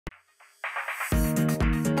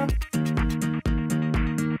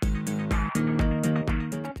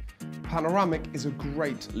Panoramic is a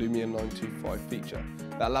great Lumia 925 feature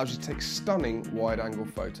that allows you to take stunning wide-angle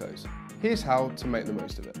photos. Here's how to make the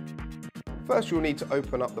most of it. First, you'll need to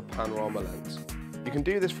open up the panorama lens. You can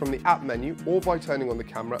do this from the app menu or by turning on the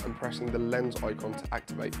camera and pressing the lens icon to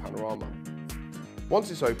activate panorama.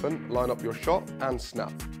 Once it's open, line up your shot and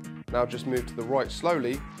snap. Now just move to the right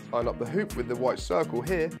slowly, line up the hoop with the white circle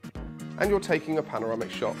here, and you're taking a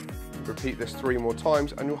panoramic shot. Repeat this 3 more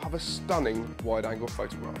times and you'll have a stunning wide-angle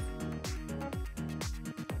photograph.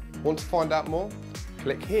 Want to find out more?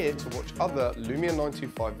 Click here to watch other Lumia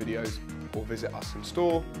 925 videos or visit us in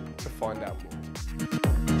store to find out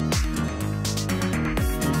more.